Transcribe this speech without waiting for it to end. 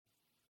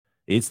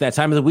It's that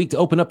time of the week to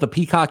open up the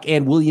Peacock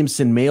and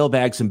Williamson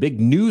mailbag. Some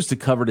big news to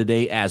cover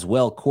today as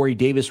well. Corey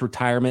Davis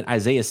retirement,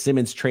 Isaiah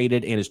Simmons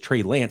traded, and is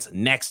Trey Lance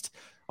next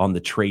on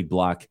the trade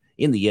block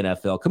in the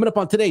NFL. Coming up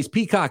on today's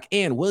Peacock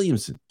and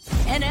Williamson.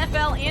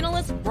 NFL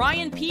analyst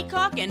Brian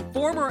Peacock and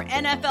former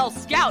NFL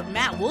scout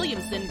Matt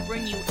Williamson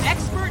bring you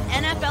expert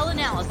NFL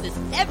analysis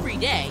every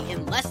day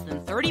in less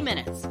than 30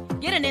 minutes.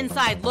 Get an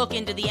inside look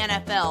into the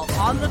NFL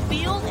on the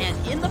field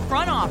and in the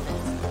front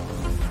office.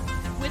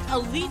 With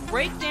elite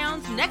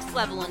breakdowns,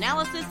 next-level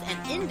analysis,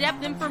 and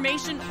in-depth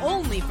information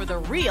only for the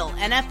real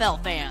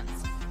NFL fans.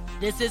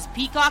 This is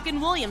Peacock and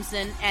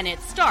Williamson, and it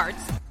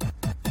starts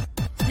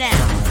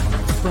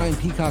now. Brian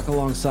Peacock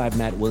alongside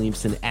Matt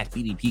Williamson at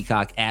BD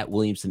Peacock at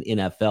Williamson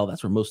NFL.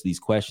 That's where most of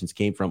these questions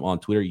came from on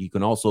Twitter. You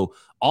can also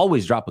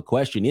always drop a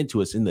question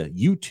into us in the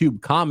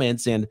YouTube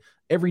comments, and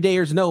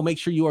everydayers know, make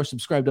sure you are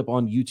subscribed up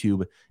on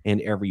YouTube and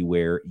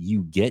everywhere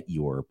you get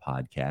your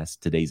podcast.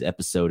 Today's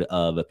episode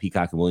of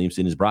Peacock and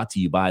Williamson is brought to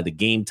you by the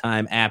Game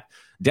Time app.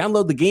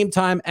 Download the Game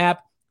Time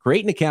app,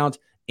 create an account,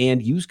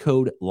 and use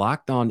code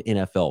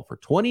LOCKEDONNFL for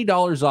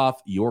 $20 off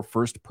your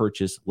first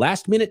purchase.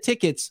 Last minute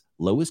tickets,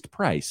 lowest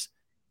price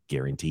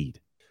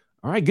guaranteed.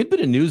 All right, good bit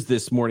of news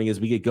this morning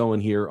as we get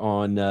going here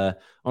on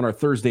our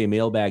Thursday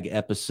mailbag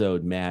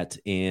episode, Matt,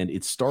 and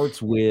it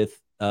starts with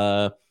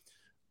a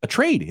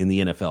trade in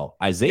the NFL.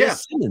 Isaiah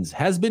Simmons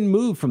has been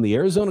moved from the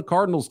Arizona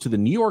Cardinals to the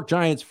New York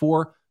Giants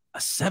for a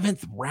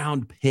 7th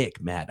round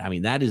pick, Matt. I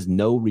mean, that is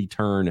no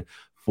return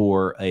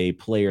for a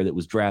player that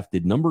was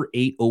drafted number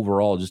 8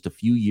 overall just a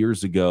few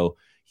years ago.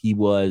 He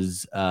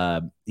was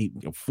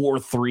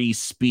 4.3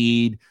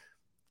 speed,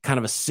 kind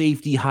of a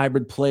safety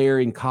hybrid player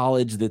in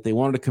college that they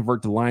wanted to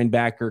convert to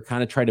linebacker,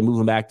 kind of tried to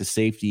move him back to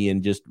safety,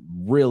 and just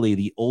really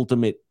the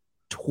ultimate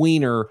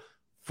tweener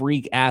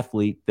freak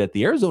athlete that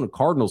the Arizona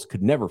Cardinals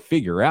could never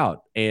figure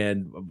out.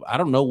 And I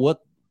don't know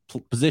what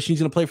position he's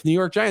going to play for the New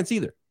York Giants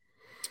either.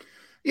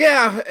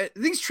 Yeah,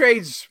 these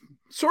trades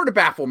sort of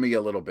baffle me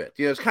a little bit.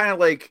 You know, it's kind of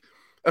like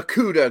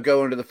Okudah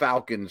going to the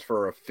Falcons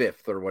for a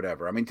 5th or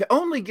whatever. I mean, to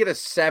only get a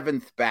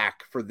 7th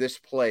back for this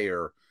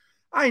player,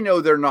 I know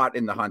they're not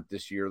in the hunt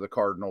this year, the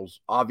Cardinals,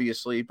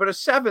 obviously, but a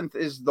 7th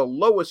is the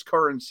lowest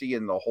currency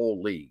in the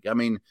whole league. I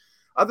mean,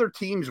 other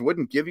teams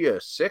wouldn't give you a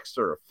 6th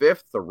or a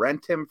 5th to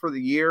rent him for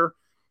the year.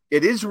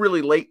 It is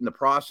really late in the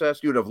process.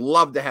 You would have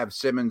loved to have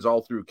Simmons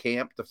all through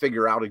camp to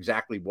figure out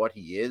exactly what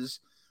he is.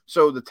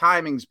 So the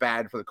timing's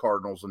bad for the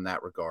Cardinals in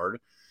that regard.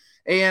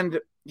 And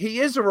he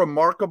is a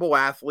remarkable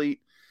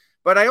athlete,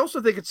 but I also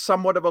think it's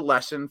somewhat of a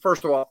lesson.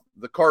 First of all,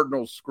 the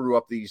Cardinals screw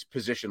up these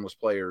positionless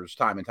players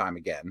time and time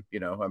again. You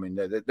know, I mean,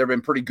 they've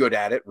been pretty good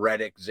at it.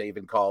 Reddick,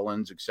 Zaven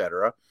Collins,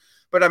 etc.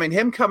 But I mean,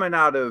 him coming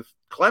out of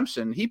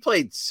Clemson, he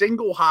played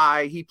single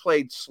high, he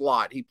played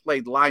slot, he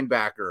played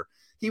linebacker.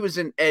 He was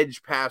an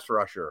edge pass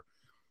rusher.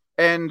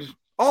 And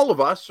all of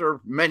us,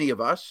 or many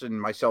of us,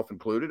 and myself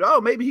included,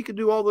 maybe he could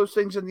do all those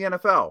things in the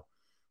NFL.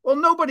 Well,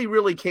 nobody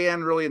really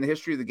can, really, in the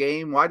history of the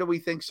game. Why do we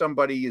think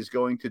somebody is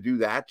going to do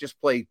that?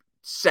 Just play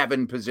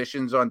 7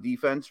 positions on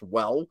defense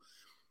well.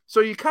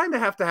 So you kind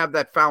of have to have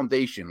that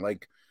foundation.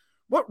 Like,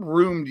 what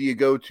room do you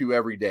go to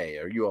every day?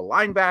 Are you a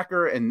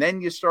linebacker, and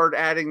then you start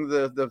adding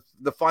the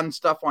fun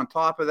stuff on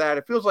top of that?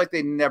 It feels like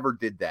they never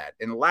did that.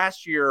 And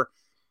last year,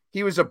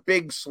 he was a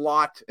big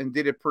slot and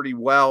did it pretty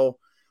well.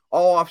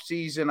 All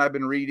offseason, I've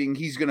been reading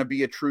he's going to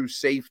be a true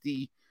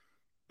safety.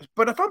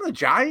 But if I'm the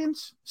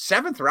Giants,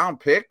 7th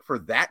round pick for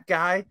that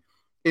guy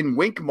in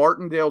Wink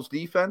Martindale's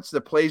defense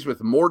that plays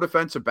with more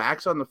defensive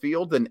backs on the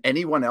field than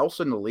anyone else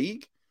in the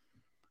league,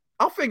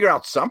 I'll figure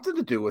out something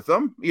to do with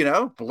them, you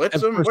know,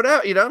 blitz them,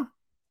 whatever, you know.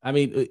 I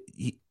mean,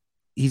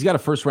 he's got a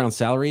 1st round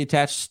salary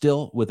attached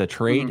still with a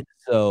trade.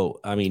 Mm-hmm. So,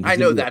 I mean, I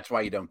know that's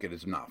why you don't get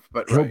as enough,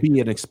 but he'll be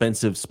an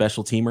expensive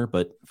special teamer.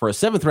 But for a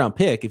 7th round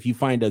pick, if you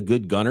find a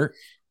good gunner,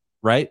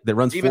 right, that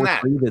runs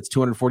 4.3, that's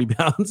 240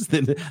 pounds,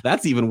 then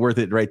that's even worth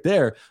it right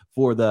there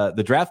for the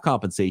draft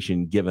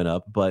compensation given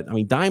up. But I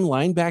mean, dime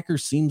linebacker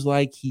seems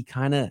like he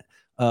kind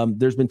of,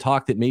 there's been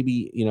talk that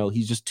maybe, you know,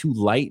 he's just too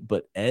light,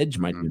 but edge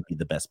might be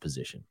the best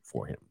position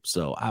for him.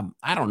 So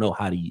I don't know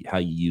how you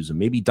use him.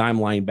 Maybe dime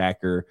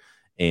linebacker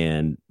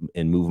and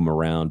move him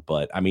around.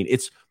 But I mean,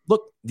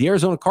 look, the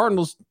Arizona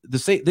Cardinals,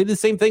 they did the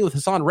same thing with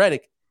Hassan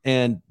Reddick.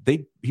 And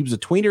he was a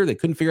tweener. They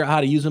couldn't figure out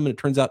how to use him. And it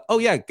turns out,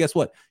 guess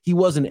what? He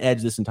was an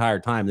edge this entire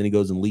time. Then he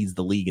goes and leads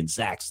the league in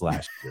sacks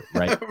last year,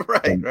 right?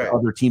 right.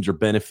 Other teams are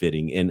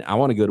benefiting. And I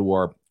want to go to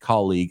our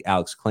colleague,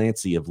 Alex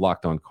Clancy of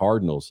Locked On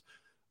Cardinals.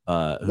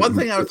 One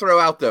thing I would throw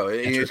out, though,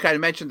 and you just kind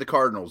of mentioned the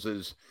Cardinals,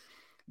 is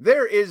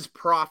there is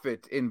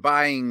profit in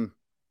buying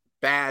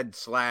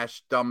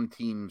bad/dumb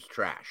teams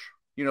trash.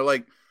 You know,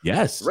 like,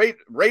 yes,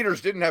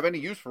 Raiders didn't have any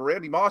use for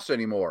Randy Moss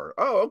anymore.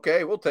 Oh,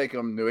 okay, we'll take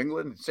him, New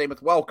England. Same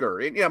with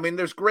Welker. And, I mean,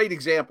 there's great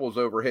examples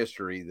over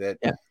history that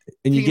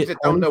and you teams get that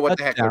don't know what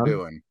the heck they're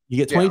doing. You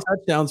get 20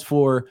 touchdowns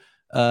for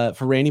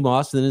Randy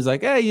Moss, and then it's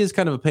like, hey, he is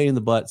kind of a pain in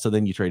the butt, so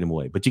then you trade him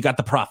away. But you got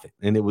the profit,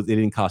 and it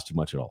didn't cost you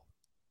much at all.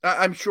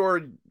 I'm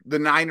sure the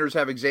Niners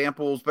have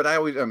examples, but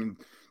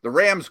the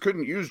Rams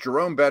couldn't use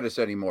Jerome Bettis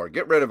anymore.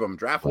 Get rid of him.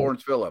 Draft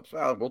Lawrence Phillips.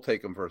 Well, we'll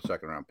take him for a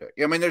second-round pick.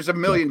 I mean, there's a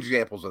million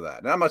examples of that.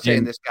 And I'm not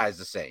saying this guy's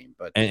the same,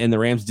 but and the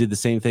Rams did the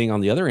same thing on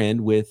the other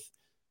end with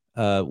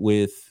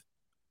when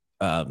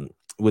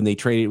they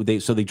traded.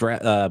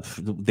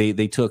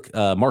 They took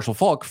Marshall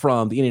Faulk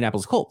from the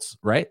Indianapolis Colts,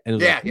 right?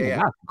 And it was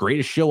God,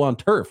 greatest show on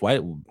turf.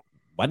 Why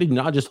did you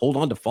not just hold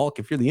on to Faulk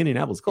if you're the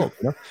Indianapolis Colts?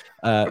 You know?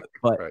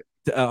 But right.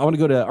 I want to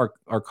go to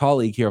our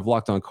colleague here of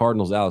Locked On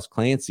Cardinals, Alex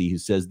Clancy, who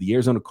says the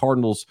Arizona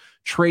Cardinals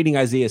trading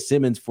Isaiah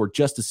Simmons for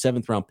just a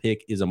 7th-round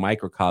pick is a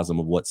microcosm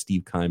of what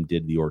Steve Keim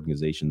did to the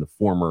organization, the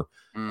former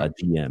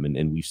GM,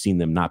 and we've seen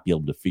them not be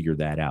able to figure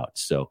that out.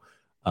 So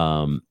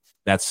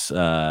that's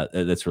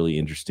really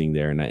interesting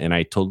there, and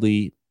I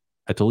totally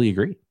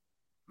agree.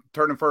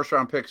 Turning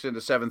first-round picks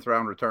into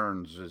 7th-round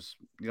returns is,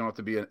 you don't have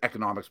to be an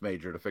economics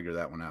major to figure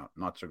that one out.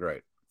 Not so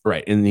great.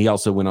 Right. And he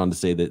also went on to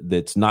say that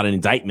that's not an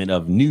indictment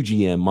of new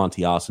GM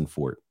Monty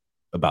Ossenfort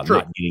about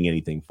not getting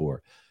anything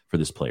for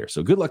this player.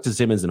 So good luck to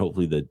Simmons, and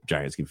hopefully the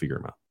Giants can figure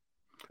him out.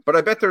 But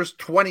I bet there's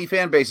 20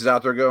 fan bases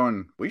out there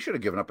going, we should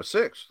have given up a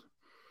 6th.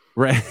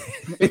 Right.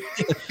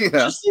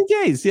 Just in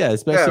case. Yeah.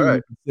 Especially when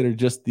you consider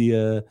just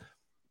the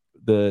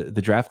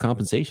draft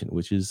compensation,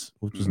 which was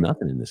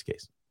nothing in this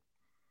case.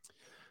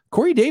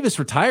 Corey Davis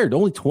retired,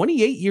 only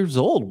 28 years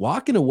old,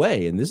 walking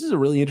away. And this is a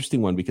really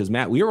interesting one because,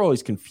 Matt, we were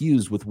always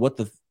confused with what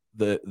the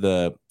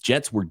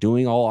Jets were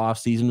doing all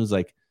offseason. It was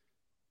like,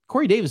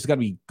 Corey Davis has got to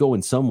be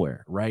going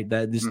somewhere, right?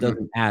 That this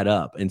doesn't add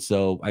up. And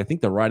so I think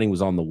the writing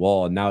was on the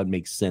wall, and now it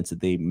makes sense that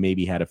they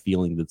maybe had a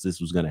feeling that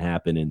this was going to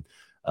happen. And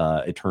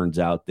it turns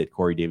out that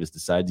Corey Davis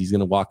decides he's going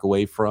to walk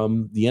away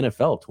from the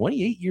NFL,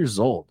 28 years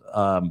old.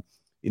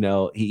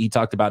 He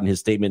talked about in his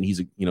statement,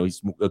 he's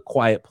a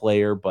quiet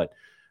player, but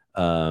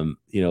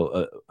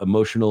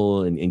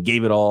emotional and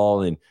gave it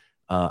all. And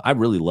I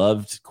really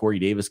loved Corey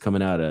Davis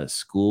coming out of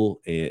school,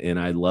 and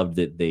I loved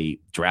that they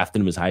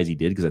drafted him as high as he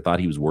did because I thought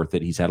he was worth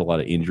it. He's had a lot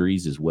of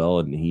injuries as well,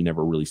 and he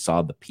never really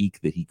saw the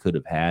peak that he could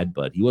have had,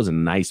 but he was a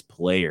nice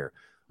player.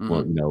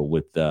 Well,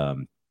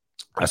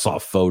 I saw a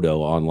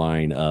photo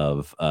online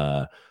of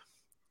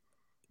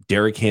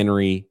Derrick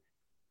Henry,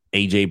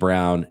 AJ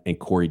Brown, and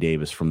Corey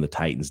Davis from the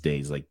Titans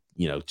days,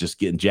 just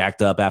getting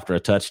jacked up after a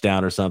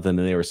touchdown or something.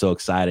 And they were so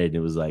excited. And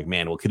it was like,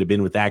 man, what could have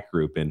been with that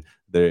group? And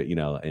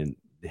and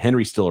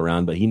Henry's still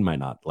around, but he might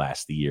not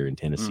last the year in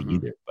Tennessee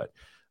either. But,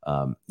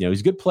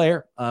 he's a good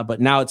player.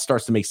 But now it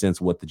starts to make sense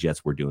what the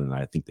Jets were doing. And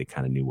I think they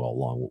kind of knew all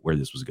along where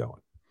this was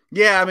going.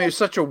 Yeah. I mean, it's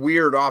such a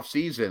weird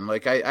offseason.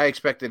 Like I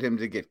expected him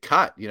to get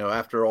cut,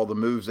 after all the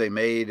moves they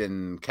made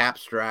and cap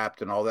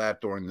strapped and all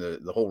that during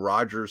the whole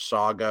Rodgers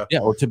saga. Yeah.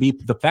 Or to be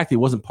the fact that he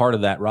wasn't part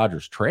of that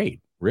Rodgers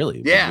trade.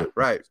 Really? Yeah,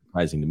 right.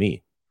 Surprising to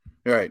me.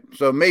 Right.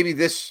 So maybe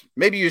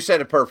you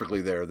said it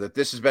perfectly there, that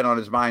this has been on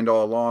his mind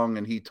all along,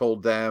 and he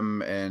told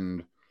them,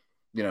 and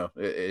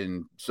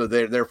and so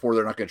therefore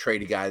they're not going to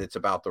trade a guy that's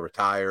about to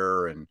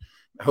retire, and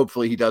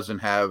hopefully he doesn't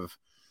have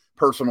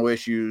personal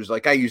issues.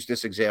 Like I used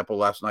this example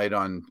last night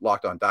on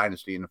Locked On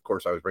Dynasty, and of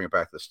course I was bringing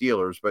back the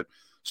Steelers, but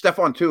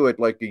Stephon Tuitt,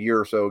 like a year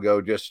or so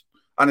ago, just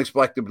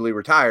unexpectedly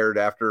retired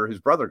after his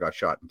brother got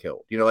shot and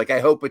killed. I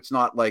hope it's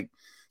not like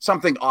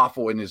something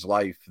awful in his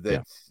life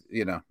that,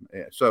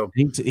 so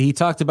he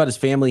talked about his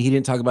family. He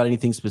didn't talk about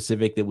anything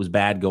specific that was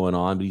bad going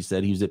on, but he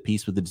said he was at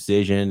peace with the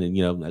decision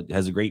and,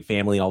 has a great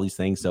family, all these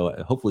things.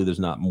 So hopefully there's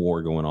not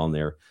more going on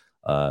there.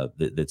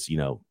 That's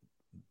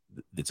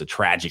a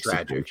tragic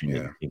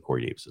situation in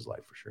Corey Davis's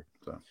life for sure.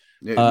 So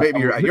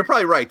maybe you're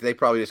probably right. They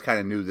probably just kind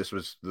of knew this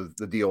was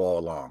the deal all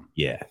along.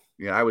 Yeah.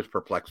 I was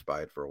perplexed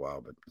by it for a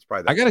while, but it's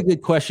probably. I got a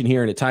good question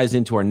here, and it ties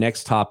into our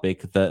next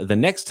topic. The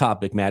next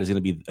topic, Matt, is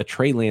going to be a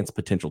Trey Lance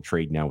potential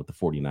trade now with the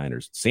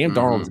 49ers. Sam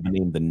Darnold has been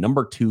named the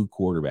number 2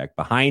 quarterback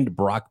behind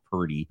Brock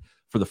Purdy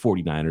for the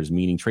 49ers,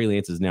 meaning Trey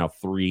Lance is now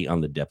 3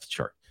 on the depth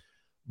chart.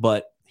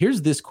 But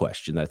here's this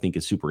question that I think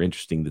is super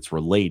interesting that's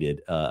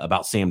related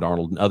about Sam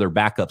Darnold and other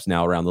backups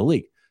now around the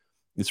league.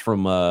 It's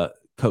from a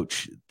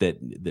coach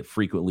that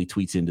frequently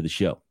tweets into the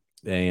show.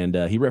 And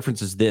he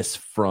references this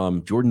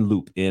from Jordan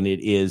Loop, and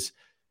it is,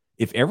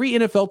 if every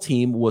NFL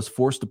team was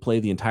forced to play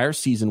the entire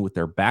season with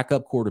their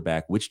backup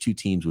quarterback, which 2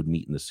 teams would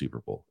meet in the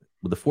Super Bowl?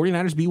 Would the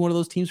 49ers be one of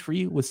those teams for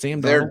you with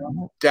Sam Darnold? They're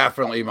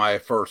definitely my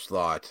first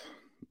thought.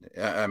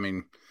 I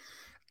mean,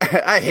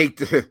 I hate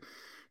to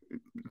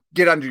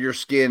get under your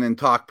skin and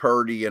talk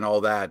Purdy and all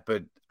that,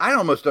 but I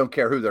almost don't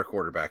care who their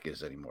quarterback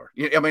is anymore.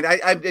 I mean,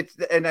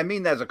 and I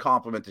mean that as a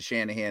compliment to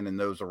Shanahan and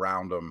those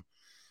around him.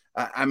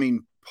 I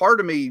mean,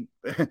 part of me,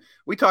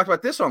 we talked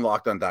about this on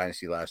Locked On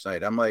Dynasty last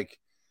night. I'm like,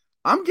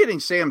 I'm getting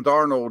Sam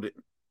Darnold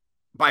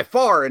by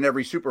far in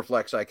every super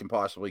flex I can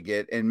possibly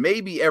get, and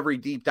maybe every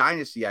deep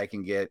dynasty I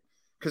can get,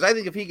 because I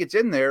think if he gets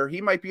in there,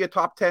 he might be a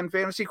top 10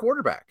 fantasy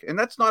quarterback. And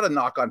that's not a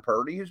knock on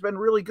Purdy, who's been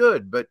really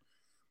good, but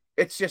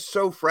it's just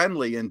so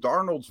friendly, and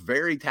Darnold's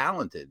very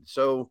talented.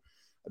 So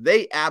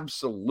they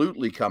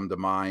absolutely come to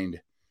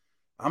mind.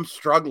 I'm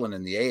struggling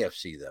in the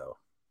AFC, though.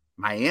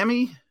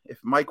 Miami, if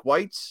Mike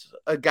White's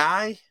a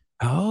guy.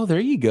 Oh, there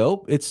you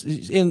go.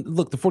 And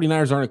look, the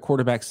 49ers aren't a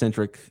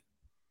quarterback-centric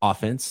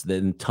offense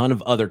than a ton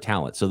of other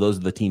talent. So those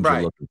are the teams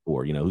you're looking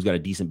for, who's got a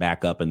decent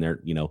backup, and they're,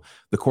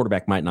 the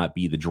quarterback might not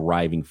be the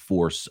driving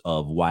force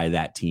of why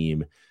that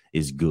team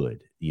is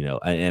good,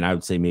 and I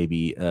would say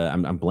maybe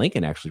I'm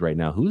blanking actually right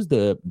now. Who's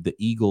the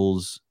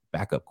Eagles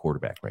backup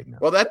quarterback right now?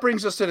 Well, that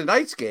brings us to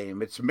tonight's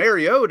game. It's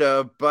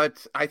Mariota,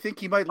 but I think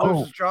he might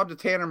lose his job to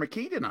Tanner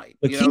McKee tonight.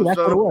 McKee, that's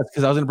what it was,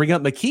 because I was going to bring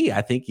up McKee.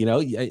 I think,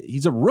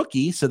 he's a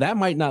rookie, so that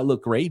might not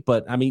look great.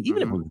 But, I mean,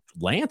 even if it was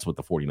Lance with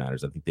the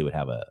 49ers, I think they would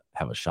have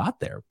a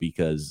shot there,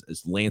 because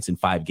as Lance in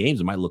 5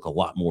 games, it might look a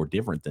lot more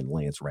different than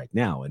Lance right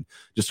now. And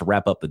just to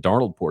wrap up the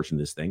Darnold portion of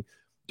this thing,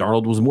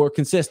 Darnold was more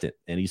consistent,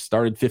 and he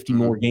started 50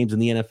 more games in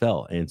the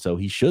NFL, and so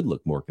he should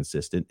look more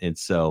consistent. And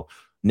so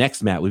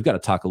next, Matt, we've got to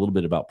talk a little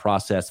bit about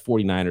process.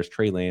 49ers,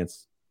 Trey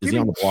Lance. Give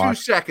me 2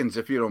 seconds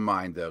if you don't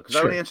mind, though, because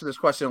I want to answer this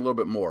question a little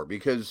bit more,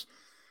 because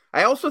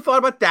I also thought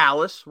about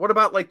Dallas. What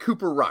about like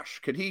Cooper Rush?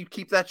 Could he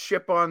keep that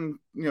ship on,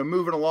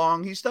 moving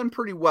along? He's done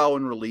pretty well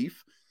in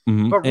relief.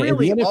 But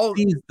really, and the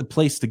NFC is the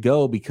place to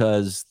go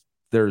because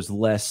there's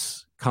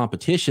less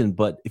competition.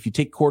 But if you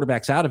take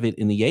quarterbacks out of it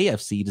in the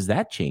AFC, does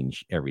that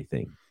change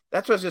everything?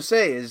 That's what I was going to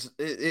say, is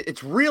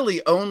it's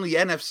really only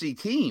NFC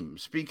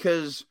teams,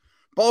 because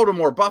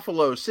Baltimore,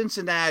 Buffalo,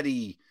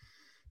 Cincinnati,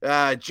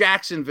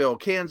 Jacksonville,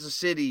 Kansas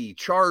City,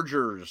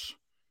 Chargers,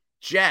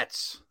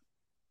 Jets.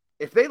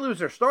 If they lose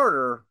their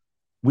starter,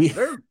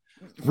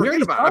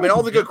 forget about it. I mean,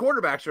 all the good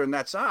quarterbacks are in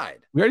that side.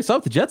 We already saw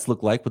what the Jets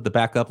look like with the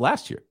backup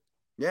last year.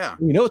 Yeah.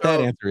 You know what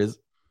that answer is.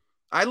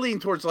 I lean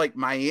towards like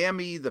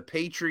Miami, the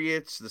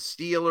Patriots, the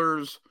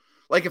Steelers.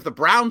 Like if the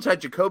Browns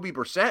had Jacoby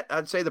Brissett,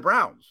 I'd say the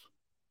Browns.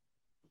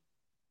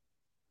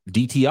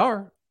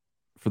 DTR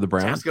for the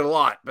Browns. It's asking a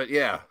lot, but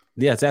yeah.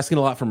 Yeah, it's asking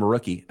a lot from a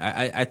rookie.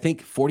 I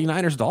think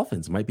 49ers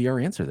Dolphins might be our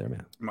answer there,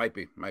 man. Might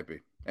be.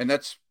 And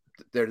that's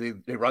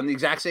they run the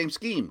exact same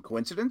scheme.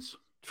 Coincidence?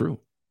 True.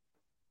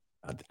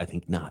 I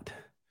think not.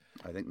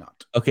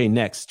 Okay,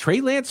 next.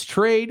 Trey Lance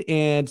trade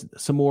and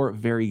some more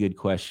very good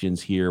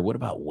questions here. What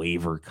about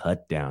waiver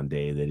cut down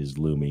day that is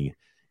looming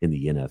in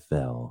the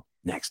NFL?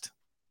 Next.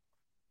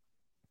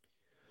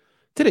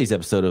 Today's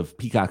episode of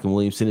Peacock and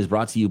Williamson is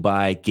brought to you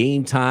by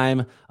Game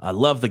Time. I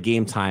love the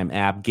Game Time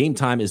app. Game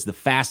Time is the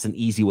fast and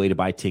easy way to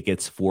buy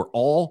tickets for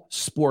all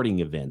sporting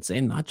events,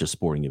 and not just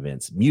sporting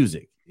events,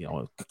 music,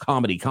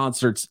 comedy,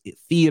 concerts,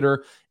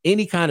 theater,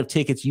 any kind of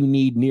tickets you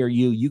need near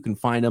you. You can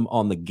find them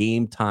on the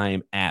Game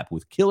Time app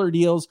with killer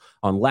deals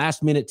on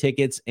last minute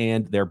tickets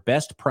and their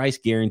best price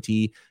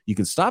guarantee. You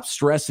can stop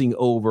stressing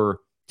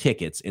over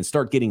tickets and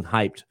start getting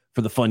hyped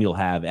for the fun you'll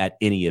have at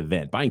any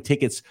event. Buying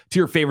tickets to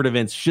your favorite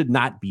events should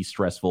not be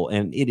stressful,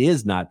 and it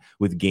is not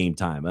with Game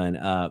Time. And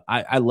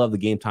I love the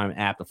Game Time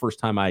app. The first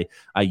time I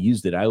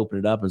used it, I opened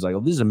it up and was like, oh,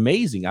 this is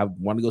amazing. I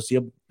want to go see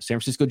a San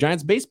Francisco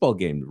Giants baseball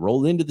game.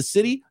 Rolled into the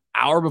city,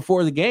 hour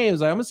before the game. I was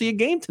like, I'm going to see a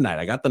game tonight.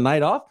 I got the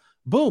night off.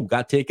 Boom,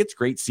 got tickets,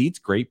 great seats,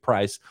 great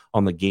price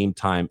on the Game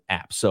Time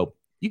app. So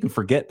you can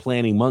forget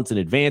planning months in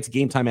advance.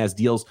 Game Time has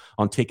deals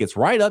on tickets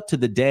right up to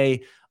the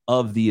day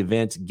of the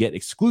event. Get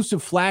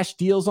exclusive flash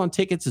deals on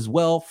tickets as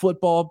well.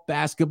 Football,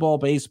 basketball,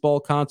 baseball,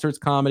 concerts,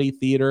 comedy,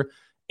 theater,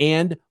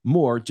 and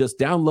more. Just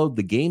download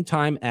the Game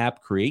Time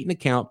app, create an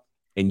account,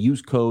 and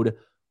use code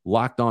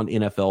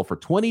LOCKEDONNFL for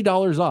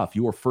 $20 off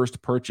your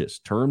first purchase.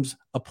 Terms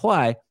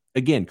apply.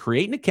 Again,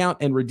 create an account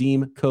and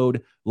redeem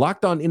code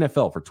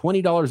LOCKEDONNFL for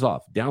 $20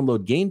 off.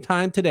 Download Game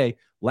Time today.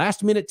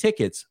 Last minute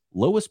tickets,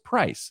 lowest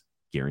price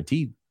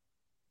guaranteed.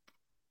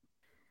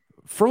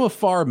 From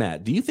afar,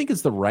 Matt, do you think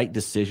it's the right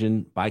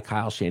decision by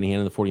Kyle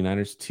Shanahan and the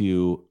 49ers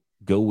to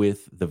go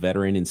with the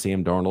veteran in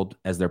Sam Darnold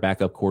as their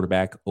backup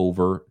quarterback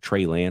over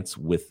Trey Lance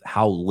with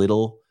how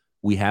little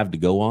we have to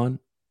go on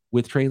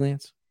with Trey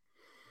Lance?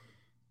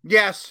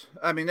 Yes.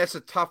 I mean, that's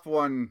a tough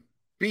one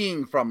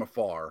being from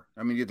afar.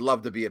 I mean, you'd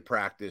love to be at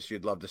practice.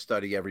 You'd love to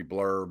study every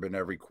blurb and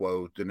every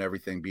quote and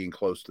everything, being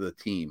close to the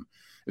team.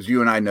 As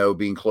you and I know,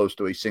 being close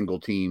to a single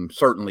team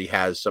certainly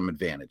has some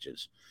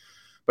advantages.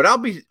 But I'll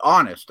be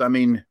honest. I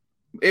mean,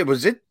 it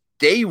was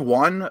day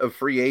one of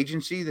free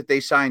agency that they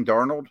signed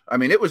Darnold. I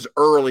mean, it was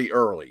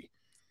early.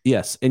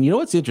 Yes. And you know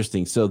what's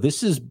interesting? So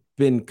this has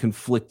been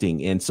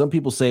conflicting. And some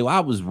people say,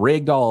 well, it was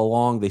rigged all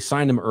along. They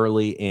signed him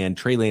early and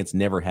Trey Lance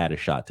never had a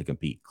shot to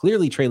compete.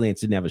 Clearly, Trey Lance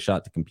didn't have a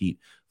shot to compete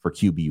for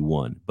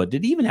QB1, but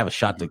did he even have a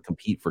shot to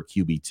compete for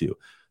QB2?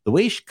 The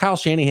way Kyle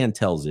Shanahan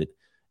tells it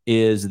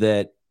is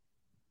that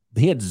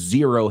he had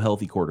 0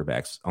 healthy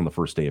quarterbacks on the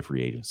first day of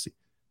free agency.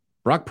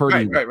 Brock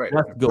Purdy right.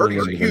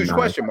 Purdy's a huge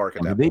question mark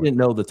at that They didn't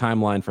know the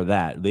timeline for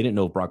that. They didn't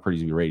know if Brock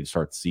Purdy's going to be ready to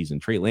start the season.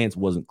 Trey Lance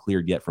wasn't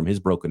cleared yet from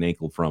his broken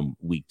ankle from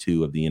week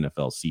 2 of the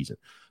NFL season.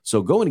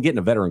 So going and getting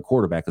a veteran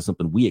quarterback is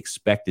something we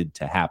expected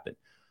to happen.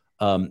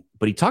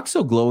 But he talked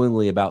so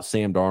glowingly about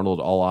Sam Darnold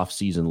all off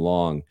season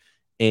long.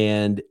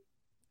 And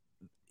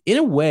in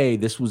a way,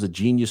 this was a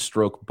genius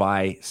stroke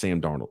by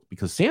Sam Darnold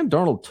because Sam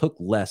Darnold took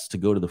less to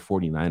go to the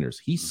 49ers.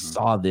 He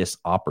saw this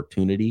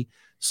opportunity,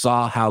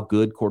 saw how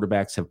good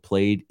quarterbacks have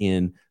played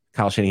in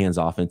Kyle Shanahan's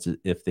offense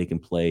if they can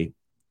play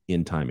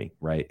in timing,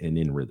 right, and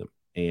in rhythm.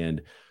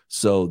 And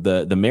So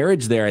the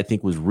marriage there, I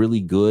think, was really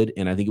good.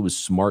 And I think it was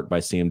smart by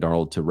Sam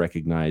Darnold to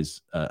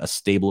recognize a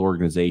stable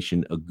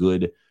organization, a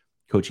good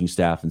coaching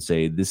staff, and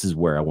say, this is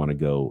where I want to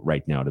go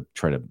right now to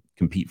try to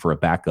compete for a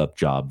backup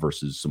job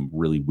versus some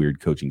really weird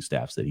coaching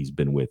staffs that he's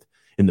been with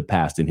in the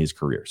past in his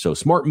career. So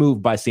smart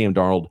move by Sam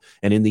Darnold.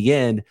 And in the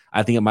end,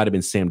 I think it might have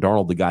been Sam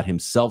Darnold that got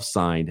himself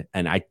signed.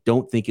 And I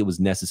don't think it was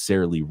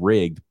necessarily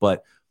rigged,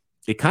 but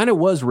it kind of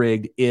was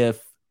rigged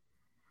if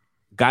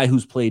guy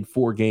who's played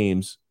 4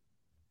 games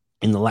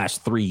in the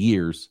last 3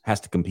 years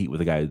has to compete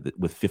with a guy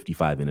with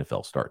 55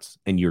 NFL starts,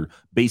 and you're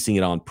basing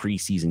it on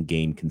preseason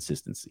game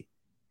consistency.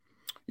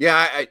 Yeah,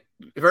 I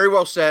very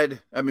well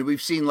said. I mean,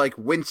 we've seen like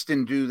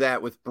Winston do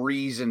that with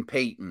Breeze and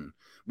Peyton.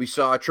 We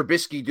saw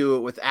Trubisky do it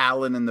with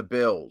Allen and the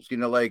Bills. You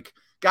know, like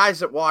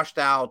guys that washed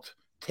out,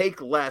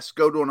 take less,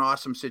 go to an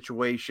awesome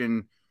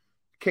situation,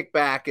 kick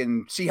back,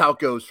 and see how it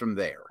goes from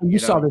there. You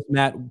saw this,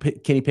 Matt,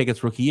 Kenny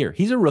Pickett's rookie year.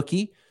 He's a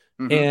rookie,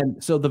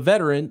 and so the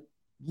veteran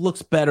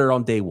looks better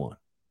on day one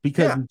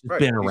because he's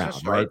been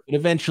around, right? But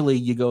eventually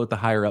you go with the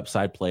higher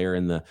upside player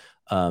in the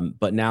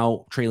but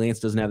now Trey Lance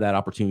doesn't have that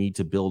opportunity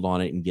to build on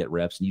it and get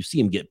reps, and you see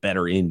him get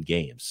better in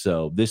games.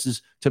 So this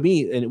is, to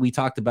me, and we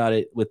talked about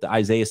it with the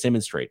Isaiah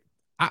Simmons trade,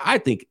 I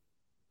think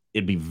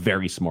it'd be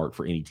very smart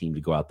for any team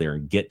to go out there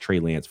and get Trey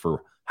Lance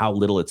for how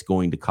little it's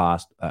going to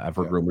cost. I've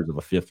heard rumors of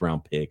a 5th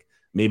round pick,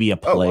 maybe a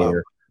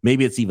player,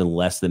 maybe it's even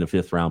less than a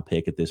 5th round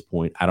pick at this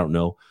point. I don't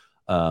know.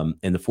 And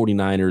the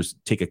 49ers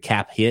take a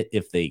cap hit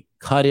if they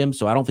cut him.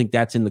 So I don't think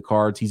that's in the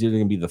cards. He's either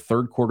going to be the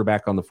 3rd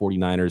quarterback on the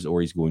 49ers or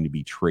he's going to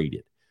be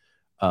traded.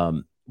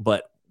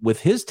 But with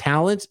his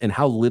talents and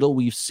how little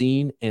we've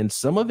seen, and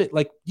some of it,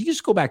 like you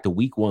just go back to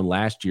week 1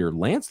 last year,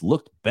 Lance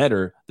looked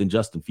better than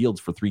Justin Fields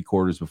for 3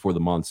 quarters before the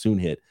monsoon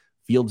hit.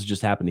 Fields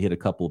just happened to hit a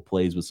couple of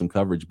plays with some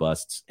coverage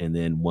busts. And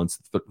then once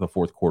the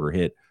 4th quarter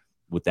hit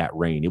with that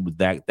rain, it was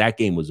that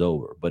game was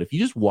over. But if you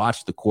just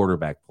watch the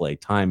quarterback play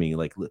timing,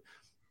 like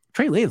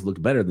Trey Lance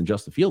looked better than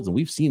Justin Fields. And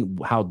we've seen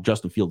how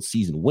Justin Fields'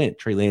 season went.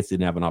 Trey Lance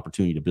didn't have an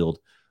opportunity to build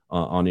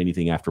on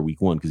anything after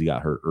week 1 because he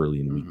got hurt early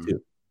in week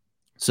 2.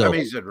 So I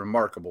mean, he's had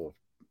remarkable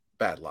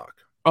bad luck.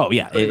 Oh,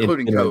 yeah.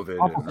 Including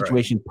COVID.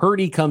 Situation. Right.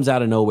 Purdy comes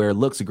out of nowhere,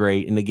 looks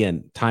great. And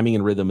again, timing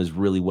and rhythm is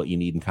really what you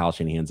need in Kyle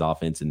Shanahan's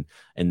offense. And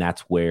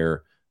that's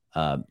where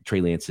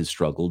Trey Lance has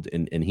struggled.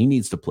 And he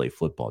needs to play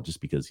football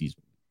just because he's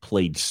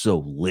played so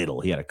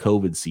little. He had a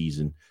COVID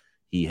season.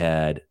 He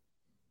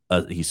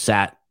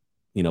sat,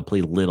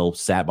 played little,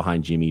 sat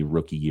behind Jimmy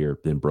rookie year,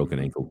 then broke an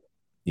ankle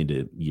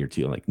into year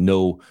 2. Like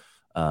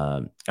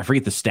I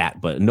forget the stat,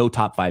 but no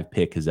top 5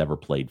 pick has ever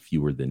played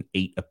fewer than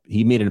 8.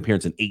 He made an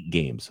appearance in 8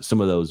 games.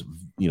 Some of those,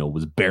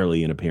 was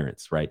barely an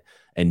appearance, right?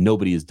 And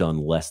nobody has done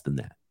less than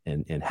that.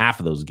 And half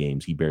of those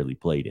games he barely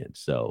played in.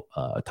 So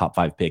a top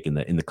 5 pick in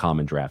the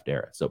common draft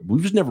era. So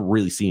we've just never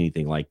really seen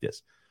anything like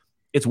this.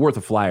 It's worth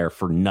a flyer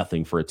for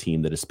nothing for a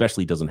team that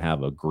especially doesn't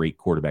have a great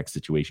quarterback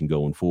situation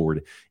going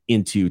forward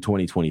into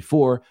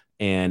 2024.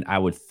 And I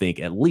would think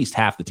at least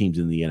half the teams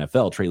in the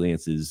NFL, Trey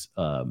Lance is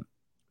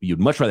you'd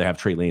much rather have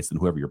Trey Lance than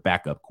whoever your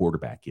backup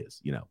quarterback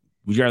is.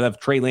 Would you rather have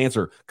Trey Lance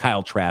or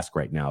Kyle Trask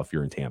right now if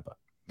you're in Tampa?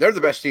 They're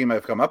the best team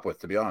I've come up with,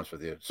 to be honest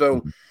with you.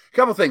 So a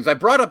couple things. I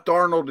brought up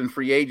Darnold in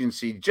free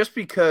agency just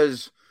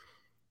because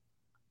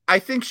I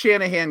think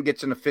Shanahan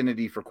gets an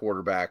affinity for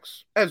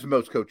quarterbacks, as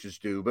most coaches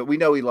do, but we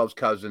know he loves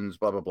Cousins,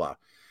 blah, blah, blah.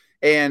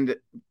 And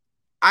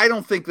I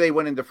don't think they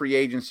went into free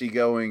agency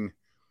going,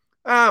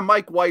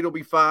 Mike White will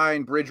be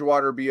fine.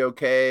 Bridgewater will be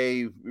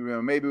okay.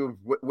 Maybe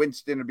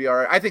Winston will be all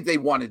right. I think they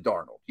wanted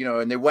Darnold,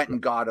 and they went and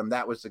got him.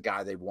 That was the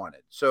guy they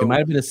wanted. So it might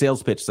have been a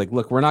sales pitch. It's like,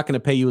 look, we're not going to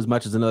pay you as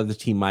much as another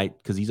team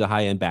might because he's a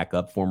high-end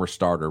backup, former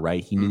starter,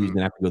 right? He knew he was going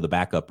to have to go the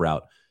backup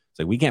route. It's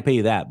like, we can't pay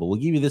you that, but we'll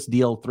give you this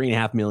deal,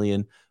 $3.5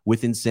 million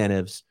with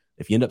incentives.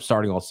 If you end up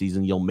starting all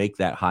season, you'll make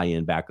that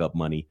high-end backup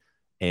money.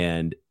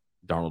 And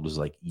Darnold was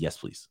like, yes,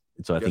 please.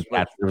 And so I think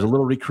there was a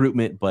little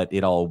recruitment, but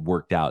it all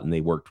worked out and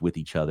they worked with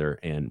each other.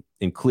 And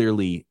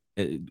clearly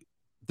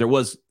there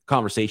was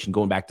conversation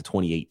going back to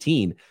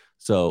 2018.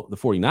 So the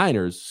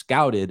 49ers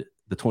scouted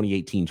the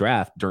 2018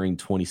 draft during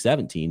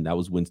 2017. That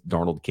was when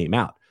Darnold came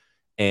out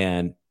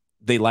and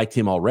they liked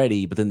him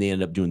already, but then they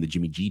ended up doing the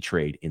Jimmy G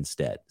trade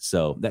instead.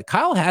 So that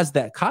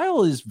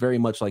Kyle is very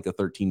much like a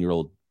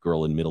 13-year-old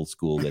girl in middle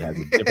school that has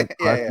a different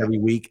crush every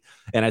week.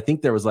 And I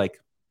think there was like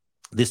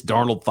this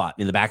Darnold thought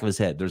in the back of his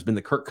head. There's been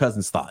the Kirk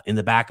Cousins thought in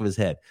the back of his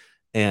head.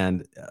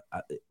 And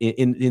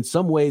in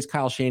some ways,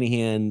 Kyle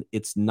Shanahan,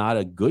 it's not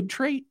a good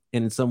trait.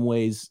 And in some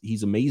ways,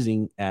 he's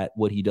amazing at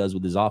what he does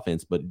with his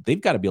offense. But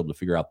they've got to be able to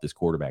figure out this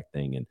quarterback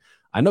thing. And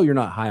I know you're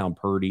not high on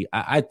Purdy.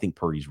 I think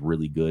Purdy's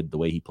really good. The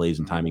way he plays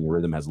in timing and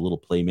rhythm, has a little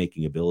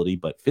playmaking ability.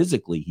 But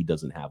physically, he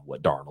doesn't have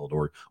what Darnold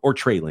or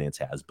Trey Lance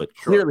has. But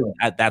clearly,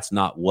 that's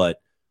not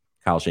what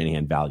Kyle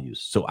Shanahan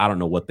values. So I don't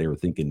know what they were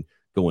thinking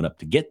going up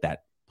to get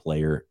that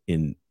player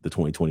in the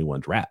 2021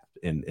 draft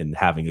and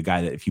having a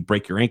guy that if you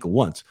break your ankle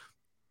once,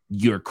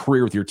 your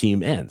career with your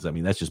team ends. I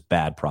mean, that's just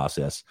bad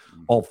process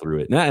all through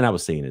it. And I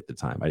was saying at the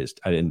time, I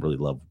didn't really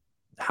love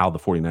how the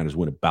 49ers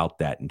went about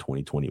that in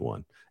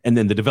 2021. And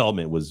then the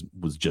development was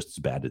just as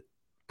bad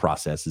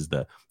process as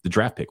the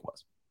draft pick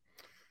was.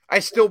 I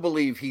still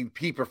believe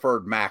he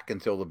preferred Mac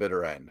until the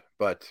bitter end,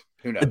 but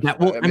who knows?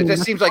 It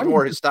just seems like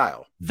more his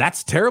style.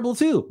 That's terrible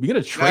too. You're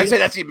gonna trade.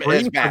 That's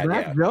bad.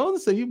 Mac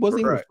Jones, so he wasn't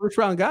even a first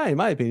round guy in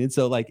my opinion.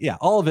 So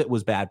all of it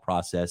was bad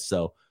process.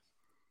 So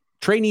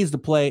Trey needs to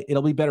play.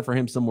 It'll be better for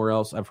him somewhere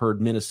else. I've heard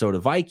Minnesota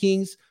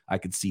Vikings. I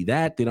could see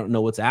that. They don't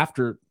know what's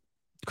after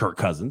Kirk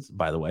Cousins,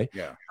 by the way.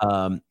 Yeah.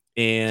 And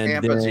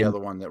Tampa's the other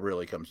one that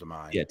really comes to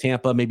mind. Yeah,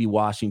 Tampa, maybe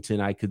Washington.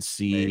 I could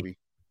see. Maybe.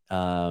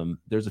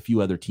 There's a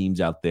few other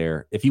teams out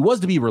there. If he was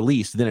to be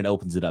released, then it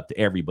opens it up to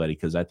everybody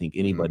because I think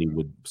anybody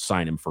would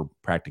sign him for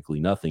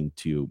practically nothing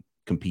to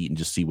compete and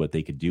just see what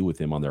they could do with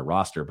him on their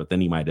roster. But then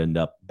he might end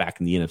up back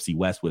in the NFC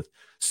West with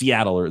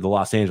Seattle or the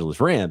Los Angeles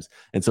Rams.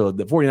 And so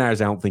the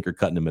 49ers, I don't think are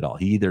cutting him at all.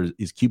 He either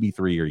is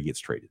QB3 or he gets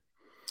traded.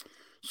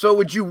 So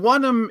would you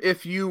want him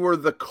if you were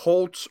the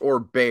Colts or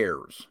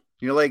Bears?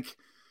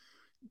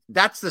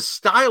 That's the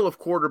style of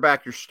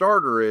quarterback your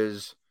starter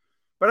is.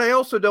 But I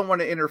also don't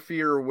want to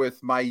interfere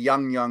with my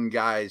young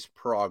guy's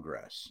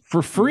progress.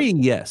 For free,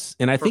 yes.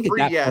 And I think free,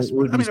 at that yes.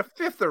 point, a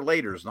fifth or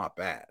later is not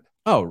bad.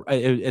 Oh,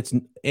 it's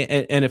and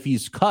if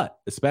he's cut,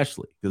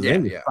 especially because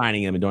then you're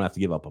signing him and don't have to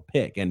give up a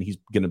pick, and he's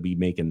going to be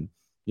making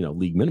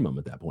league minimum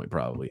at that point,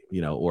 probably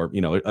or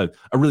a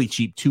really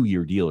cheap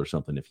 2-year deal or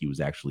something if he was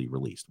actually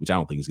released, which I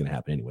don't think is going to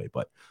happen anyway.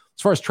 But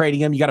as far as trading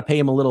him, you got to pay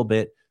him a little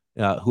bit.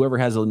 Whoever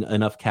has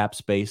enough cap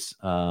space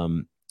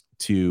to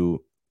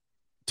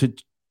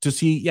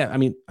see, I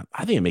mean,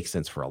 I think it makes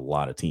sense for a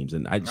lot of teams,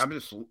 and I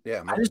just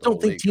don't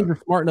think teams are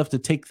smart enough to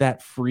take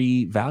that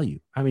free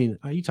value. I mean,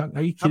 are you kidding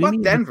me? How about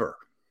Denver?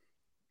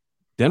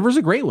 Denver's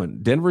a great one.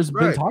 Denver's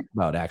been talked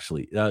about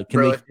actually. Can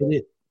they fit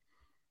it?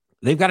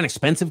 They've got an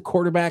expensive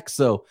quarterback,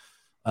 so.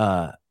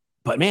 But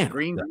man,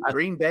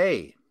 Green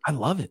Bay. I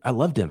love it. I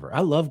love Denver.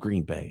 I love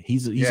Green Bay.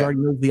 He's already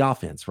moved the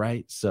offense,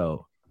 right?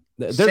 So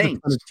there's a ton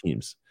of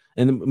teams.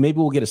 And maybe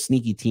we'll get a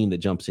sneaky team that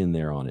jumps in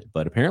there on it.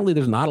 But apparently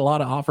there's not a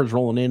lot of offers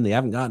rolling in. They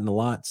haven't gotten a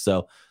lot.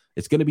 So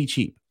it's going to be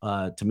cheap.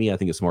 To me, I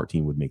think a smart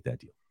team would make that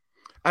deal.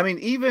 I mean,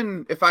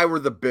 even if I were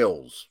the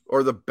Bills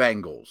or the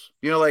Bengals,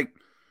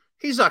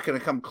 he's not going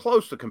to come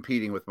close to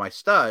competing with my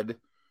stud,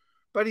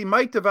 but he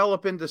might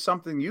develop into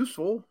something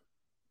useful.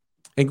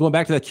 And going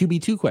back to that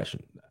QB2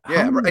 question.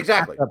 Yeah,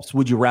 exactly. Backups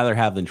would you rather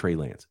have than Trey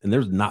Lance? And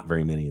there's not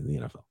very many in the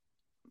NFL.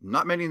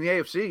 Not many in the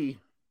AFC.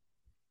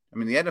 I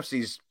mean, the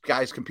NFC's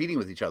guys competing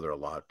with each other a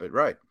lot, but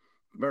I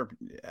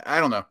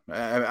don't know.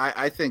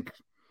 I think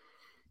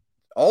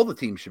all the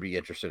teams should be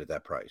interested at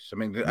that price. I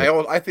mean,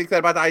 I think that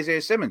about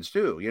Isaiah Simmons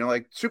too.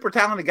 Super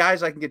talented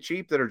guys I can get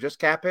cheap that are just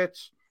cap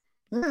hits.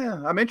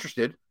 Yeah, I'm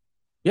interested.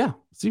 Yeah,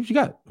 see what you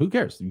got. Who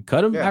cares? You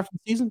cut him after the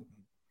season?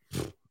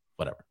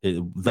 Whatever.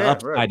 The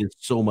upside is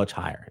so much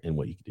higher in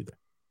what you can do there.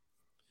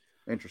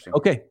 Interesting.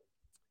 Okay,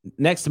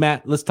 next,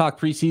 Matt, let's talk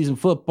preseason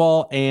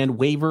football and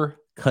waiver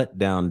cut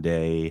down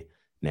day.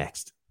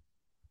 Next.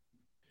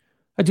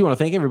 I do want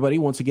to thank everybody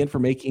once again for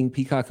making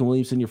Peacock and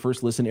Williamson your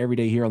first listen every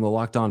day here on the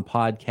Locked On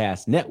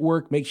Podcast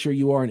Network. Make sure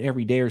you are an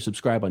everydayer.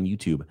 Subscribe on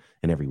YouTube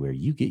and everywhere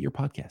you get your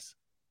podcasts.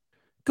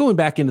 Going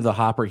back into the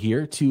hopper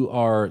here to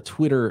our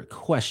Twitter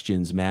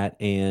questions, Matt,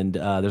 and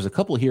there's a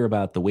couple here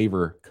about the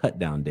waiver cut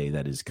down day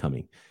that is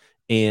coming.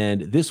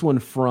 And this one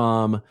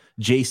from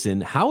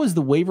Jason: how is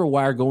the waiver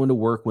wire going to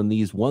work when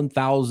these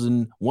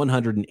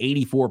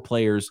 1,184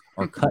 players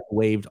are cut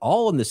waived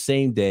all on the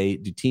same day?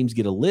 Do teams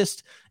get a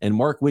list and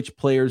mark which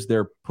players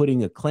they're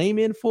putting a claim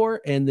in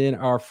for? And then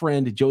our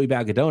friend Joey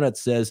Bag of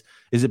Donuts says,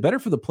 is it better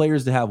for the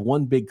players to have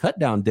one big cut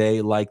down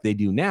day like they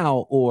do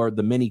now, or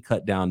the many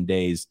cut down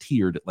days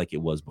tiered like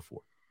it was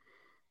before?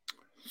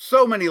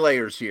 So many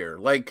layers here.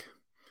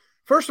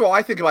 First of all,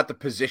 I think about the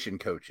position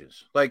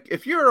coaches.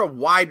 If you're a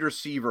wide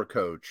receiver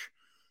coach,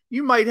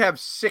 you might have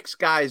 6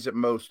 guys at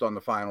most on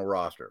the final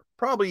roster,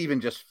 probably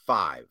even just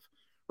 5.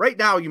 Right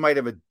now, you might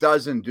have a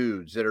dozen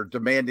dudes that are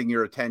demanding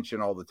your attention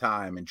all the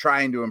time and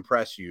trying to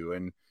impress you.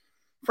 And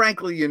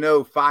frankly,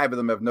 5 of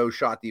them have no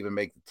shot to even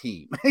make the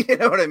team. You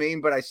know what I mean?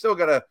 But I still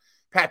got to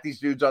pat these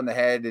dudes on the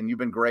head, and you've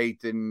been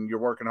great, and you're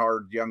working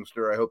hard,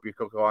 youngster. I hope you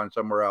could go on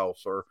somewhere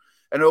else. Or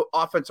an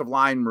offensive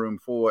line room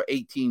for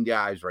 18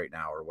 guys right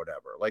now or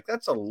whatever.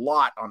 That's a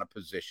lot on a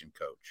position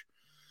coach.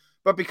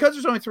 But because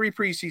there's only 3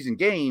 preseason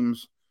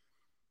games,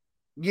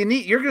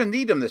 you're going to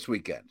need them this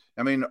weekend.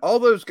 I mean, all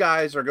those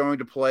guys are going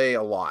to play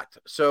a lot.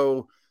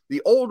 So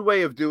the old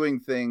way of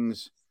doing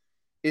things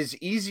is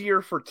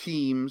easier for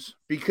teams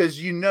because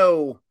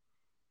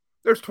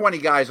there's 20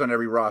 guys on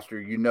every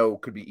roster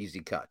could be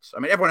easy cuts.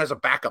 I mean, everyone has a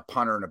backup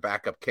punter and a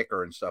backup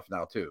kicker and stuff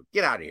now too.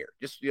 Get out of here.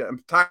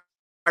 I'm tired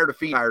of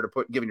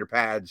giving your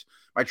pads.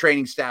 My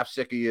training staff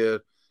sick of you.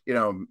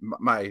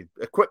 My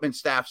equipment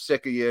staff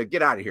sick of you.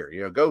 Get out of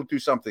here. Go do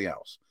something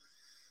else.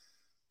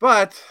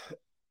 But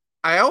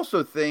I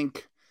also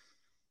think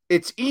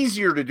it's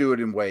easier to do it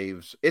in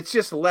waves. It's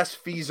just less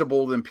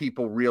feasible than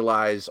people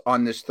realize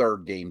on this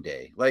third game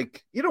day.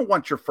 You don't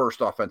want your first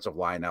offensive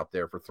line out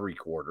there for 3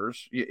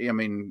 quarters. I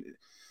mean,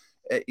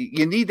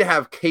 you need to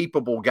have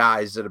capable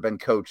guys that have been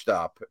coached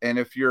up. And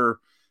if you're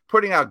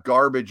putting out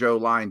garbage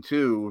O-line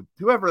too,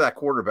 whoever that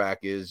quarterback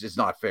is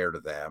not fair to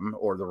them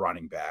or the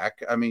running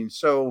back. I mean,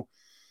 so,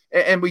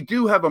 and we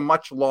do have a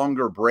much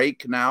longer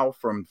break now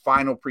from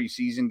final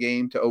preseason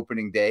game to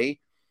opening day.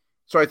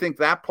 So I think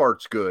that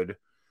part's good.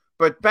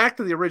 But back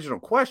to the original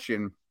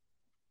question,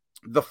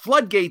 the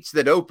floodgates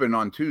that open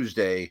on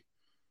Tuesday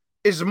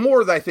is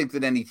more, I think,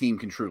 than any team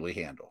can truly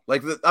handle.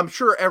 Like, I'm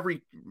sure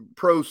every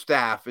pro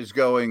staff is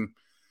going,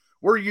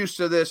 we're used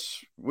to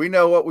this. We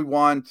know what we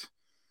want,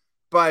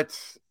 but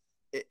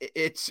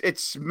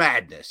it's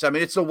madness. I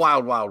mean, it's a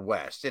wild, wild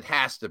west. It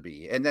has to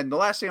be. And then the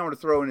last thing I want to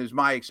throw in is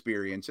my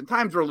experience. And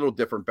times were a little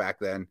different back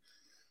then.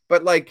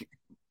 But like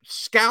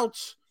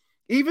scouts,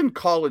 even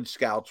college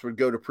scouts would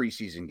go to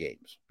preseason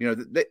games. You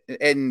know,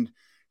 and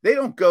they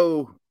don't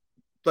go,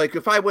 like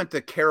if I went to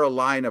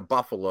Carolina,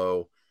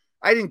 Buffalo,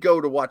 I didn't go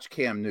to watch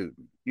Cam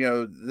Newton. You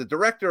know, the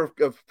director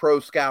of pro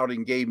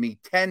scouting gave me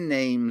 10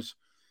 names,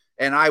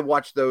 and I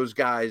watched those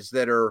guys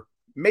that are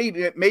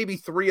maybe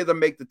 3 of them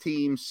make the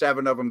team,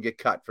 7 of them get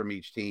cut from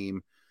each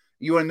team.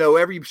 You want to know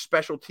every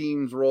special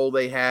teams role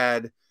they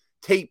had.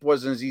 Tape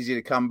wasn't as easy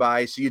to come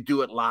by, so you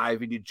do it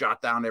live and you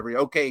jot down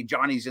okay,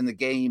 Johnny's in the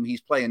game.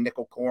 He's playing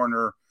nickel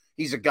corner.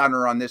 He's a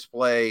gunner on this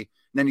play. And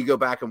then you go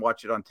back and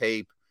watch it on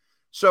tape.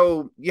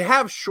 So you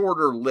have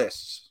shorter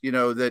lists, you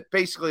know, that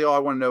basically all I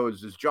want to know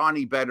is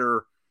Johnny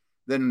better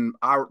than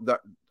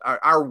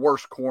our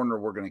worst corner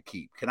we're going to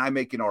keep? Can I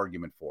make an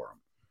argument for him?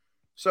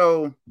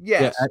 So,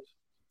 yes.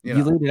 Yeah,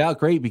 you laid it out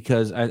great,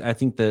 because I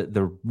think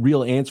the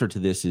real answer to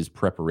this is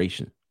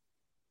preparation.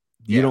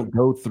 You don't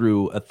go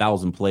through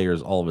 1,000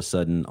 players all of a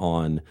sudden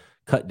on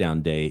cut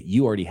down day.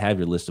 You already have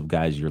your list of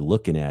guys you're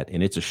looking at,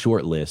 and it's a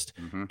short list,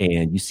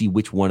 and you see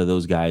which one of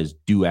those guys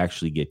do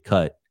actually get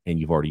cut, and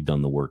you've already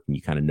done the work, and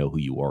you kind of know who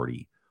you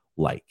already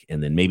like.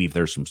 And then maybe if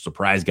there's some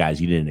surprise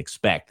guys you didn't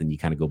expect, then you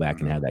kind of go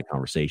back and have that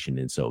conversation.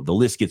 And so the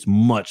list gets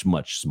much,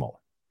 much smaller.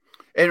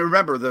 And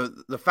remember,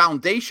 the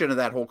foundation of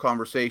that whole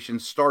conversation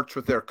starts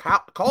with their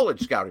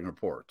college scouting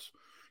reports.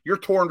 You're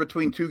torn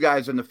between 2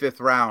 guys in the 5th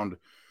round.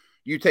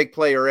 You take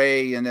player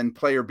A, and then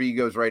player B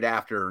goes right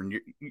after, and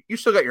you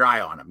still got your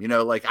eye on him. You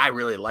know, like, I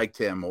really liked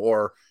him,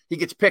 or he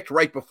gets picked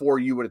right before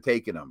you would have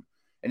taken him,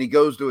 and he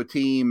goes to a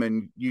team,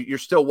 and you're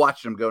still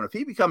watching him going, if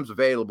he becomes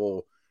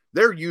available,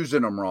 they're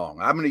using him wrong.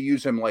 I'm going to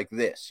use him like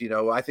this. You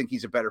know, I think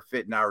he's a better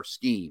fit in our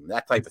scheme,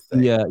 that type of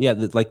thing. Yeah.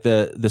 Like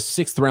the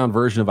 6th round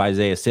version of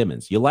Isaiah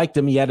Simmons. You liked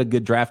him. He had a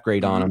good draft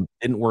grade on him.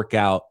 Didn't work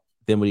out.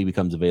 Then when he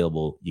becomes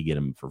available, you get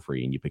him for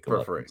free, and you pick him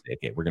up and say,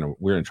 okay, we're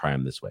gonna try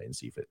him this way and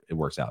see if it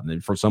works out. And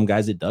then for some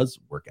guys, it does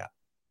work out.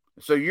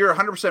 So you're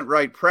 100%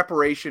 right.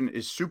 Preparation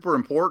is super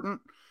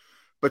important,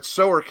 but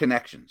so are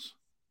connections.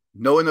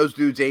 Knowing those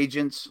dudes'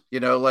 agents, you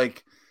know,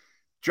 like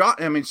John.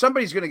 I mean,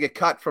 somebody's going to get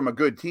cut from a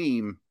good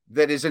team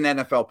that is an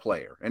NFL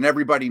player, and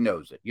everybody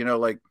knows it. You know,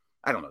 like,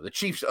 I don't know, the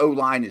Chiefs'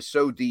 O-line is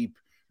so deep,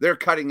 they're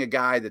cutting a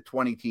guy that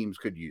 20 teams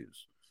could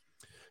use.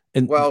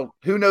 And well,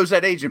 who knows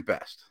that agent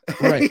best?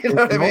 Right. You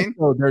know what I mean?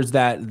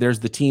 There's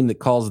the team that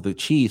calls the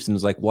Chiefs and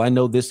is like, well, I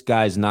know this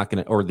guy's not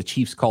going to, or the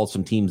Chiefs called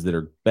some teams that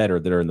are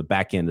better, that are in the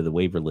back end of the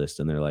waiver list.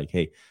 And they're like,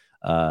 hey,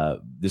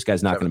 this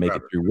guy's not going to make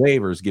it through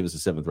waivers. Give us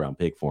a 7th round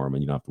pick for him,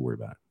 and you don't have to worry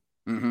about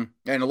it.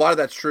 And a lot of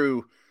that's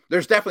true.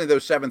 There's definitely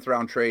those 7th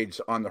round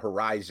trades on the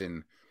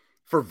horizon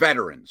for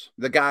veterans,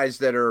 the guys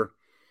that are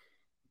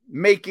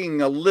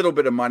making a little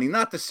bit of money,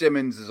 not the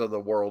Simmonses of the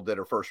world that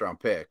are 1st round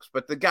picks,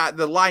 but the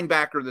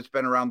linebacker that's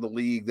been around the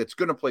league, that's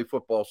going to play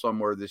football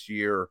somewhere this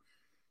year,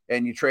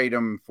 and you trade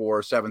him for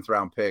a 7th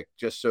round pick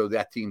just so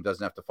that team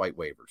doesn't have to fight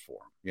waivers for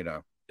him, you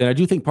know? And I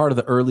do think part of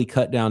the early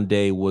cut down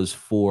day was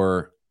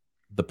for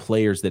the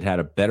players that had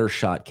a better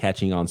shot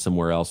catching on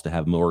somewhere else to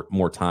have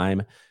more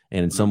time.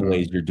 And in some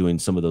ways, you're doing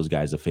some of those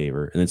guys a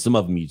favor, and then some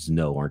of them you just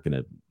know aren't going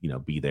to,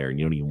 be there, and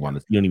you don't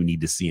even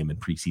need to see them in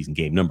preseason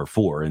game number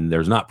 4. And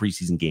there's not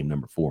preseason game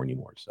number 4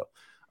 anymore. So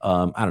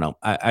I don't know.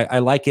 I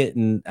like it,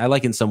 and I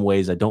like it in some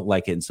ways. I don't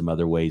like it in some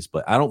other ways,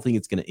 but I don't think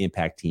it's going to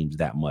impact teams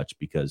that much,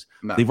 because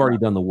they've already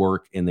done the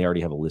work, and they already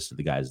have a list of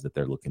the guys that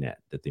they're looking at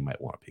that they might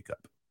want to pick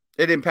up.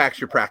 It impacts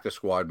your practice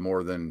squad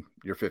more than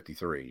your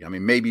 53. I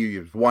mean, maybe you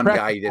have one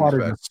guy you didn't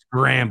expect.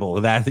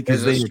 Scramble that,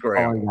 because they're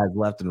calling guys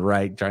left and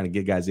right, trying to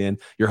get guys in.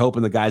 You're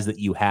hoping the guys that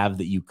you have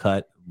that you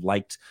cut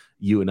liked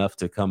you enough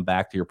to come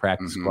back to your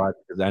practice squad,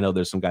 because I know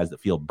there's some guys that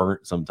feel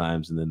burnt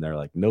sometimes, and then they're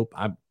like, nope,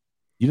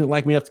 you didn't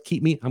like me enough to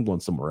keep me. I'm going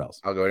somewhere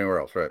else. I'll go anywhere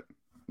else, right?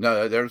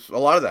 No, there's a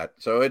lot of that.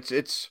 So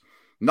it's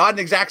not an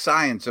exact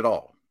science at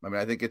all. I mean,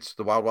 I think it's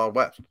the wild, wild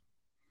west.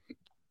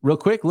 Real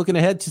quick, looking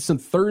ahead to some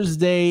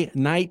Thursday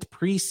night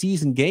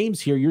preseason games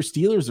here. Your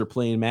Steelers are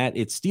playing, Matt.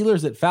 It's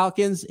Steelers at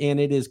Falcons,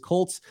 and it is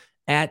Colts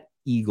at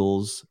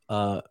Eagles.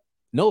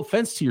 No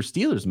offense to your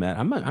Steelers, Matt.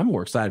 I'm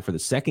more excited for the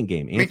second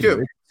game. Me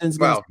too.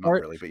 Well, not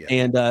really, but yeah.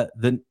 And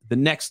the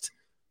next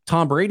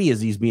Tom Brady,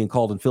 as he's being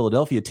called in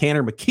Philadelphia,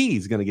 Tanner McKee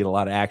is going to get a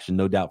lot of action,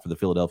 no doubt, for the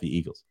Philadelphia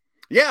Eagles.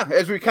 Yeah,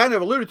 as we kind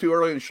of alluded to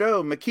earlier in the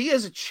show, McKee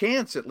has a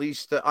chance at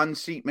least to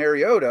unseat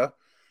Mariota.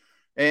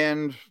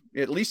 And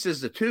at least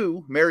as the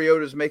 2,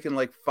 Mariota's making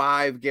like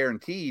 5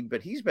 guaranteed,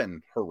 but he's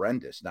been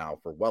horrendous now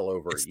for well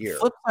over a year. The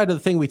flip side of the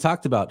thing we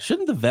talked about,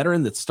 shouldn't the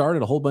veteran that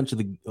started a whole bunch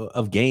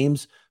of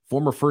games,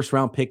 former first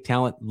round pick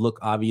talent, look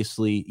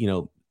obviously,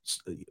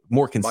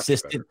 more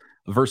consistent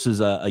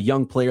versus a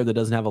young player that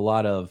doesn't have a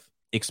lot of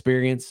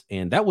experience?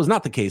 And that was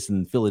not the case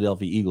in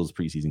Philadelphia Eagles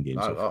preseason games.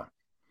 Not at all.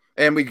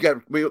 And we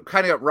kind of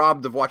got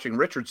robbed of watching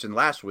Richardson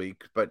last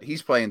week, but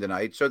he's playing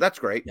tonight, so that's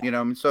great.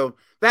 Yeah. So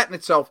that in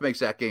itself makes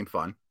that game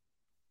fun.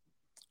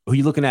 Who are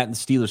you looking at in the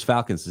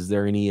Steelers-Falcons? Is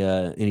there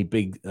any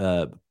big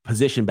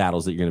position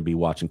battles that you're going to be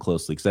watching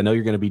closely? Because I know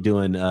you're going to be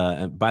doing.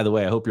 By the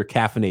way, I hope you're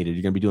caffeinated.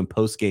 You're going to be doing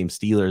post-game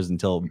Steelers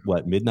until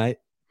what, midnight?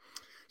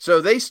 So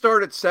they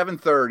start at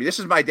 7:30. This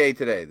is my day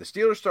today. The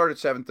Steelers start at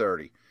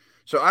 7:30.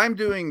 So I'm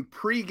doing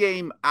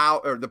pregame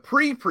out, or the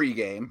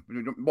pregame.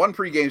 One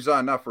pregame is not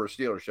enough for a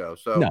Steelers show.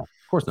 So no, of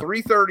course not.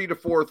 3:30 to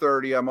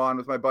 4:30, I'm on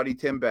with my buddy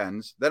Tim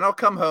Benz. Then I'll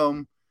come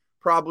home,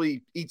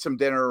 probably eat some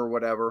dinner or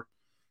whatever.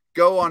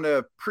 Go on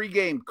a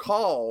pregame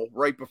call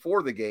right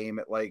before the game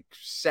at like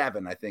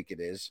 7, I think it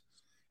is.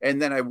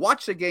 And then I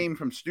watch the game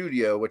from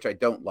studio, which I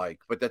don't like,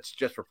 but that's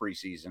just for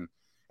preseason.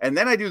 And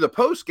then I do the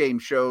post-game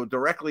show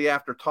directly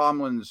after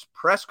Tomlin's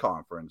press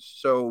conference.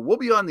 So we'll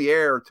be on the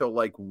air till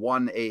like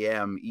 1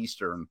 a.m.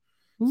 Eastern.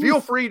 Ooh. Feel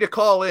free to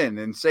call in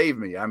and save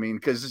me. I mean,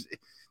 because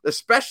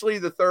especially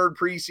the third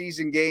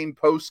preseason game,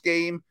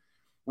 post-game,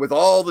 with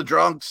all the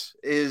drunks,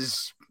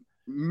 is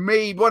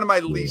made one of my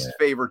least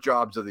favorite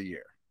jobs of the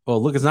year.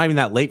 Well, look, it's not even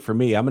that late for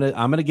me. I'm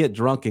gonna get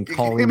drunk and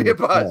call. Give me a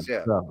buzz,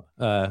 yeah. So,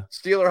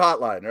 Steeler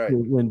hotline, right?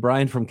 When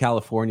Brian from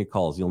California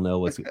calls, you'll know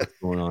what's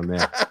going on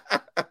there.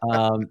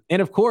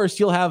 And of course,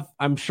 you'll have,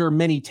 I'm sure,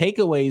 many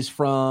takeaways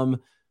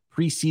from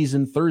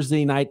preseason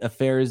Thursday night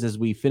affairs as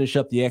we finish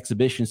up the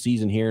exhibition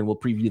season here, and we'll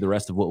preview the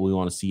rest of what we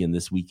want to see in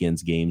this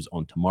weekend's games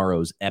on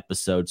tomorrow's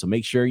episode. So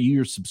make sure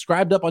you're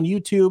subscribed up on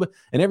YouTube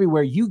and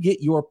everywhere you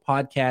get your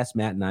podcast.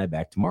 Matt and I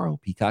back tomorrow.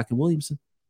 Peacock and Williamson.